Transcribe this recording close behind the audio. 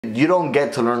you don't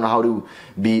get to learn how to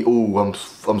be, oh,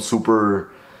 I'm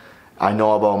super, I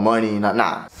know about money,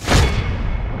 nah.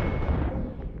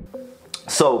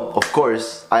 So, of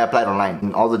course, I applied online.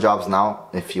 In all the jobs now,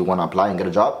 if you want to apply and get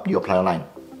a job, you apply online,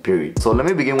 period. So let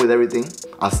me begin with everything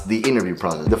as the interview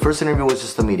process. The first interview was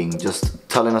just a meeting, just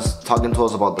talking to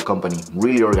us about the company.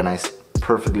 Really organized,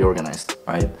 perfectly organized,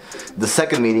 right? The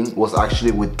second meeting was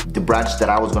actually with the branch that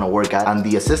I was gonna work at, and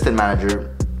the assistant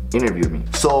manager interviewed me.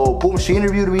 So boom, she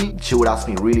interviewed me. She would ask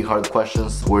me really hard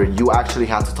questions where you actually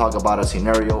had to talk about a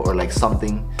scenario or like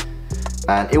something.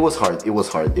 And it was hard, it was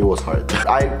hard.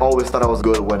 I always thought I was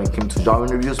good when it came to job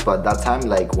interviews, but that time,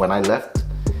 like when I left,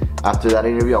 after that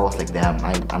interview, I was like, damn,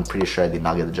 I'm pretty sure I did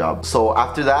not get the job. So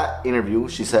after that interview,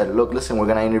 she said, look, listen, we're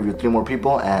gonna interview 3 more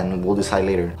people and we'll decide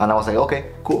later. And I was like,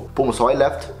 okay, cool, boom. So I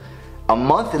left. A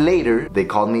month later, they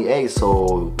called me, hey,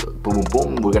 so boom,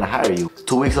 boom, boom, we're gonna hire you.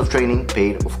 2 weeks of training,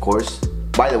 paid, of course.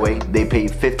 By the way, they pay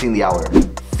 $15 the hour.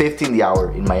 $15 the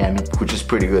hour in Miami, which is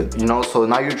pretty good. You know, so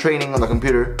now you're training on the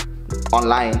computer,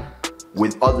 online,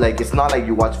 with, like, it's not like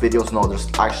you watch videos, no, there's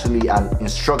actually an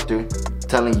instructor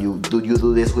telling you, you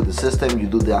do this with the system, you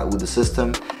do that with the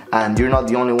system, and you're not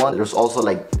the only one. There's also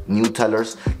like new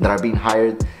tellers that are being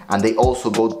hired, and they also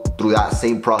go through that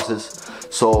same process.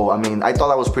 So I mean, I thought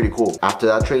that was pretty cool. After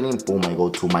that training, boom, I go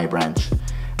to my branch.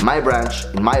 My branch,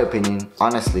 in my opinion,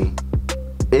 honestly,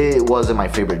 it wasn't my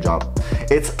favorite job.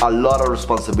 It's a lot of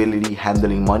responsibility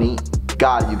handling money.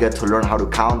 God, you get to learn how to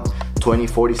count 20,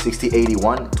 40, 60,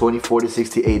 81, 20, 40,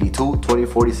 60, 82, 20,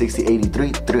 40, 60,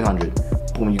 83, 300.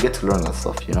 Boom, you get to learn that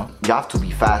stuff, you know? You have to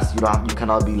be fast, you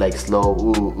cannot be like slow,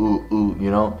 ooh,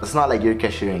 you know? It's not like you're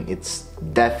cashiering. It's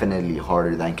definitely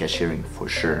harder than cashiering, for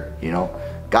sure, you know?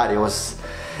 God,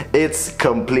 it's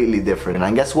completely different.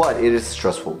 And guess what? It is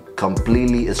stressful,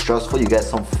 completely stressful. You get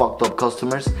some fucked up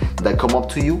customers that come up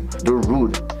to you, they're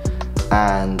rude.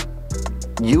 And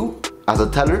you, as a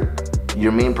teller,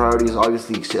 your main priority is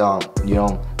obviously, you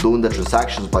know, doing the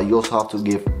transactions, but you also have to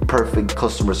give perfect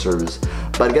customer service.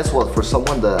 But guess what? For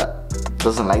someone that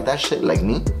doesn't like that shit, like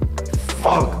me,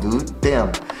 fuck, dude,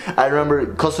 damn. I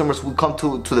remember customers would come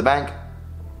to the bank.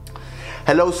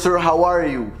 Hello, sir, how are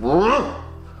you?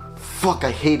 Fuck,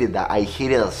 I hated that. I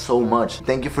hated that so much.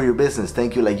 Thank you for your business.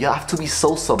 Thank you. Like, you have to be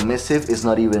so submissive. It's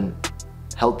not even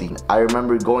healthy. I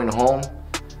remember going home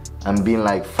and being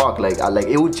like, fuck, like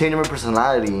it would change my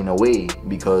personality in a way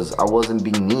because I wasn't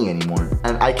being me anymore.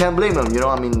 And I can't blame them, you know,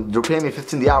 I mean, they're paying me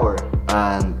 $15 the hour.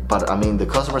 But I mean, the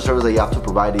customer service that you have to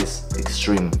provide is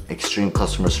extreme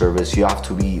customer service. You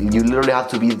literally have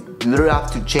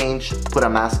to change, put a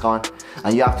mask on,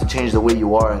 and you have to change the way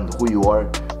you are and who you are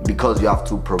because you have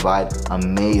to provide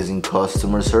amazing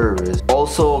customer service.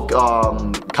 Also,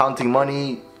 counting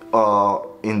money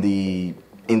in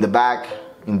the back,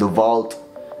 in the vault.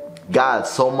 God,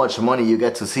 so much money you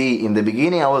get to see. In the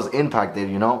beginning, I was impacted,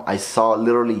 you know. I saw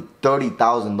literally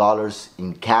 $30,000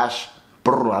 in cash.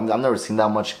 I've never seen that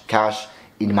much cash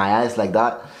in my eyes like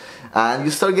that. And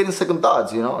you start getting second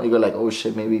thoughts, you know. You go like, oh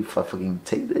shit, maybe if I fucking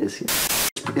take this. You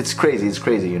know? It's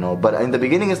crazy, you know. But in the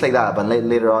beginning, it's like that. But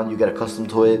later on, you get accustomed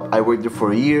to it. I worked there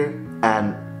for a year,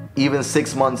 and even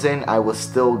 6 months in, I was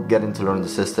still getting to learn the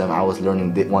system. I was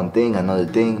learning one thing, another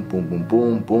thing, boom, boom,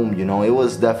 boom, boom. You know, it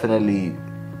was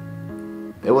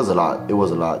a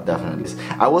lot, definitely.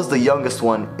 I was the youngest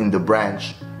one in the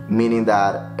branch, meaning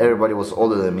that everybody was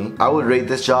older than me. I would rate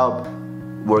this job,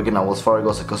 working at Wells Fargo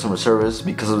as a customer service,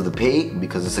 because of the pay,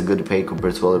 because it's a good pay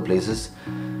compared to other places.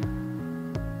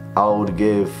 I would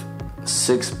give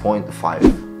 6.5.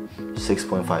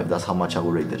 6.5, that's how much I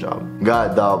would rate the job.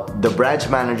 God, the branch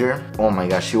manager, oh my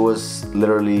gosh, she was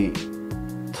literally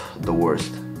the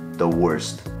worst.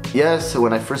 Yes,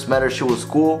 when I first met her, she was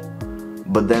cool.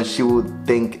 But then she would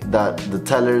think that the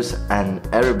tellers and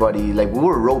everybody, like, we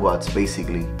were robots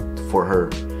basically for her.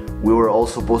 We were all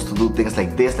supposed to do things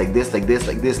like this, like this, like this,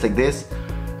 like this, like this.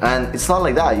 And it's not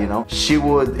like that, you know. She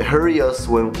would hurry us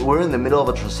when we're in the middle of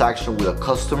a transaction with a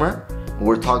customer.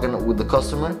 We're talking with the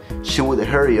customer. She would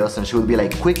hurry us and she would be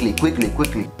like, quickly, quickly,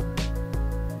 quickly.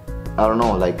 I don't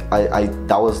know, like,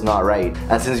 that was not right.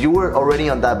 And since you were already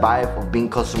on that vibe of being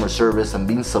customer service and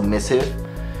being submissive,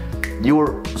 you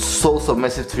were so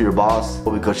submissive to your boss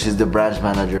because she's the branch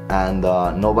manager, and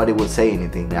nobody would say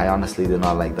anything. I honestly did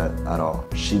not like that at all.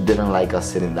 She didn't like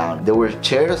us sitting down. There were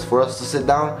chairs for us to sit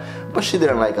down, but she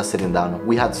didn't like us sitting down.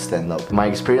 We had to stand up. My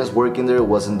experience working there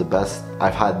wasn't the best.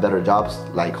 I've had better jobs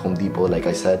like Home Depot, like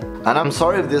I said. And I'm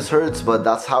sorry if this hurts, but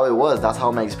that's how it was. That's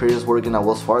how my experience working at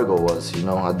Wells Fargo was. You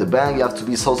know, at the bank you have to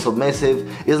be so submissive.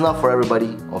 It's not for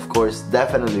everybody, of course.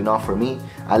 Definitely not for me.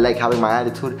 I like having my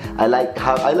attitude. I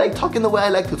like talking the way I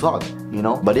like to talk. you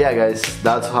know. But yeah guys,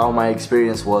 that's how my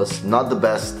experience was. Not the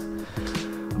best,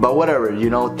 but whatever, you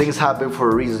know, things happen for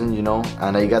a reason, you know.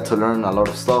 And I got to learn a lot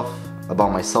of stuff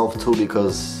about myself too,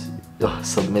 because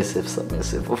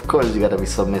submissive, of course you gotta be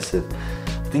submissive.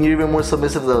 I think you're even more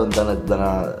submissive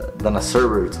than a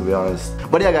server, to be honest.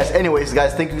 But yeah guys, anyways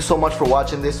guys, thank you so much for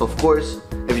watching this. Of course,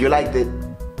 if you liked it,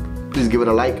 please give it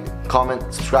a like, comment,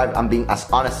 subscribe. I'm being as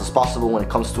honest as possible when it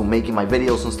comes to making my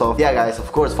videos and stuff. Yeah guys,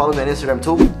 of course, follow me on Instagram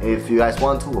too if you guys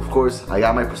want to. Of course, I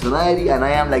got my personality and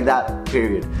I am like that,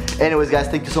 period. Anyways guys,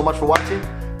 thank you so much for watching.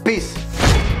 Peace.